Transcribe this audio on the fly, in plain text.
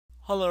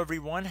Hello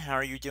everyone, how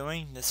are you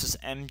doing? This is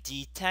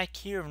MD Tech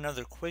here with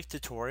another quick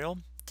tutorial.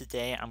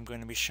 Today I'm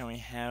going to be showing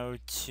how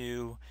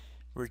to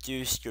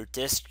reduce your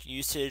disk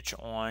usage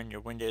on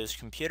your Windows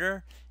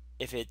computer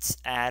if it's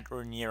at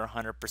or near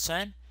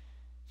 100%.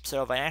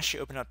 So if I actually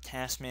open up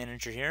Task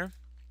Manager here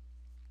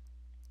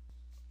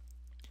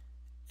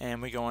and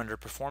we go under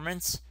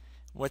Performance,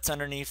 what's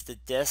underneath the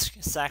disk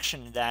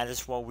section, that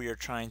is what we are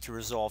trying to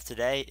resolve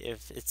today.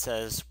 If it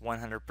says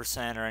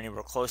 100% or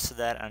anywhere close to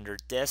that under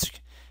disk,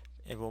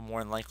 it will more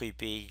than likely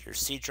be your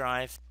C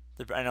drive,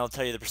 and I'll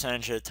tell you the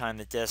percentage of the time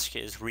the disk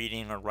is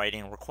reading or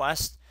writing a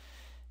request.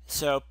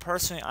 So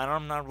personally,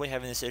 I'm not really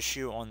having this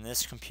issue on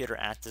this computer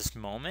at this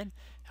moment.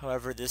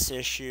 However, this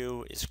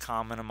issue is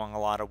common among a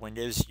lot of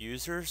Windows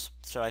users,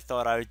 so I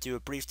thought I would do a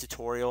brief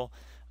tutorial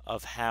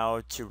of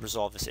how to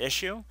resolve this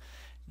issue.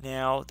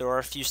 Now, there are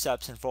a few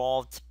steps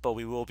involved, but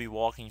we will be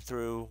walking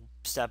through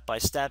step by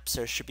step,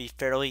 so it should be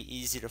fairly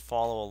easy to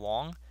follow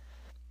along.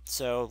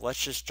 So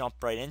let's just jump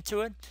right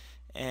into it.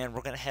 And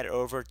we're going to head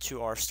over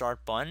to our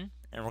Start button,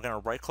 and we're going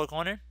to right click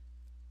on it,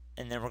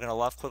 and then we're going to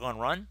left click on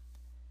Run,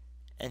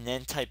 and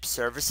then type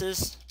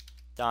services.msc,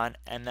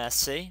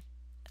 and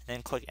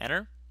then click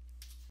Enter.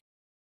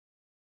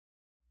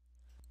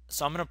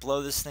 So I'm going to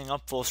blow this thing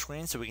up full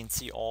screen so we can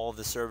see all of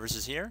the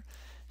services here.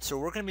 So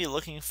we're going to be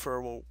looking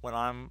for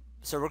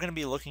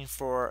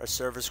a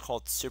service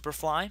called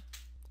Superfly.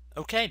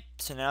 Okay,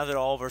 so now that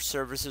all of our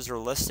services are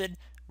listed,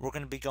 we're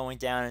going to be going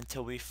down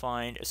until we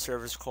find a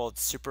service called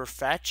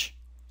Superfetch.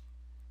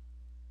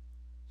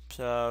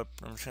 So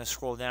I'm just going to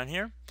scroll down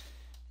here,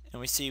 and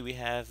we see we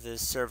have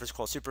this service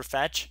called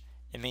Superfetch.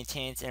 It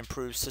maintains and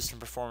improves system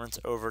performance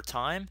over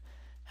time.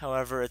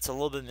 However, it's a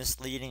little bit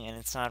misleading and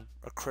it's not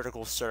a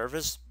critical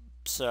service.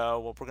 So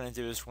what we're going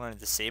to do is we're going to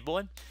disable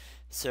it.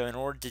 So in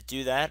order to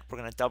do that, we're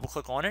going to double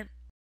click on it,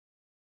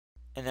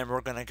 and then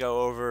we're going to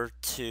go over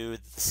to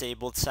the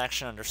disabled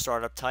section under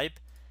Startup Type.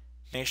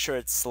 Make sure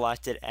it's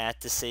selected at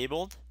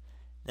Disabled,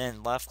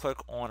 then left click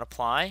on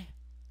Apply,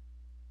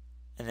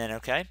 and then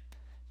OK.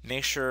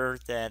 Make sure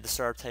that the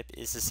startup type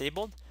is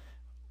disabled.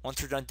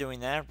 Once we're done doing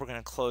that, we're going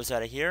to close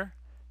out of here.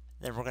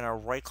 Then we're going to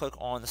right click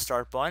on the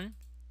Start button.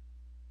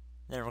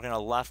 Then we're going to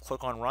left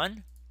click on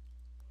Run.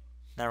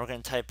 Now we're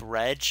going to type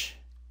regedit.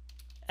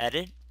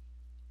 Then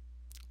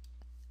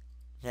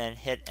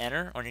hit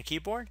Enter on your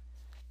keyboard.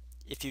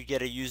 If you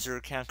get a user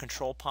account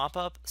control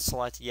pop-up,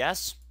 select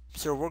Yes.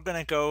 So we're going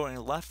to go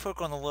and left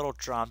click on the little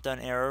drop down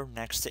arrow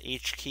next to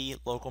H key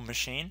local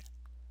machine.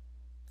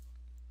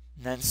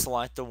 And then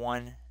select the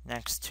one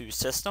next to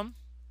System,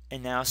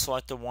 and now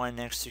select the one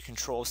next to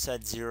Control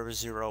Set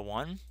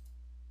 001.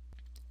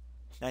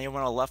 Now you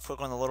want to left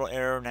click on the little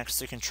arrow next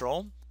to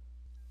Control.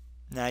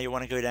 Now you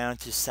want to go down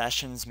to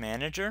Sessions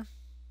Manager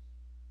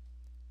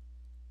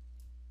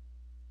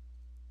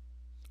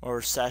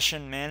or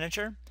Session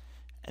Manager,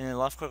 and then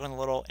left click on the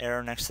little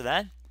arrow next to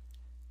that.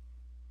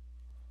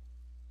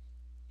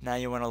 Now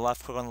you want to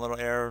left click on the little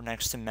arrow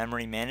next to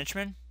Memory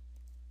Management.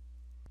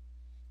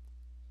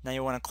 Now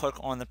you want to click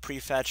on the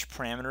Prefetch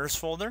Parameters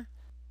folder.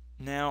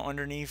 Now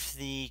underneath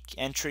the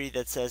entry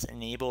that says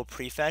Enable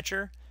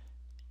Prefetcher,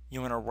 you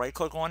want to right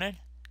click on it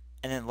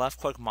and then left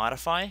click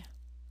Modify.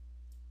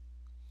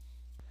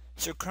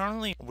 So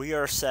currently we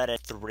are set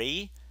at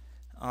 3.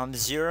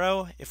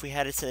 0, if we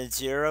had it set at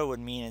 0, would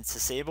mean it's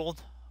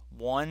disabled.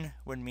 1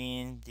 would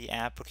mean the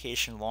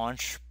application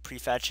launch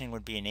prefetching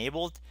would be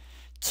enabled.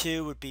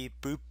 2 would be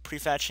boot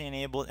prefetching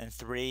enabled, and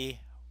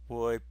 3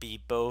 would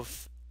be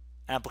both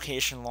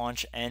application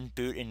launch and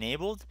boot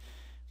enabled,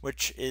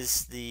 which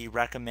is the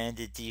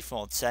recommended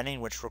default setting,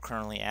 which we're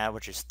currently at,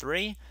 which is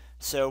 3.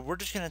 So we're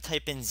just going to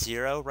type in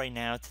 0 right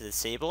now to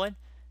disable it,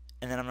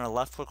 and then I'm going to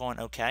left click on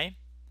OK.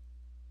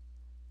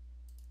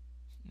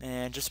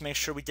 And just make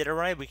sure we did it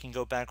right, we can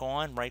go back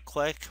on, right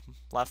click,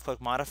 left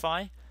click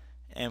Modify,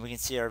 and we can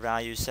see our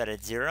value set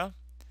at 0. At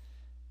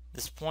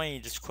this point, you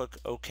just click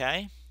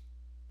OK,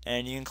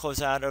 and you can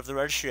close out of the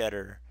registry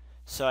editor.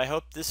 So I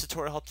hope this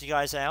tutorial helped you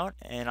guys out,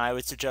 and I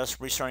would suggest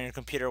restarting your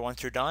computer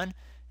once you're done,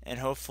 and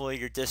hopefully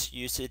your disk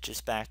usage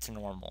is back to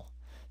normal.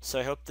 So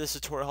I hope this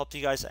tutorial helped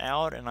you guys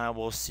out, and I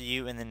will see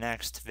you in the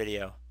next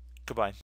video. Goodbye.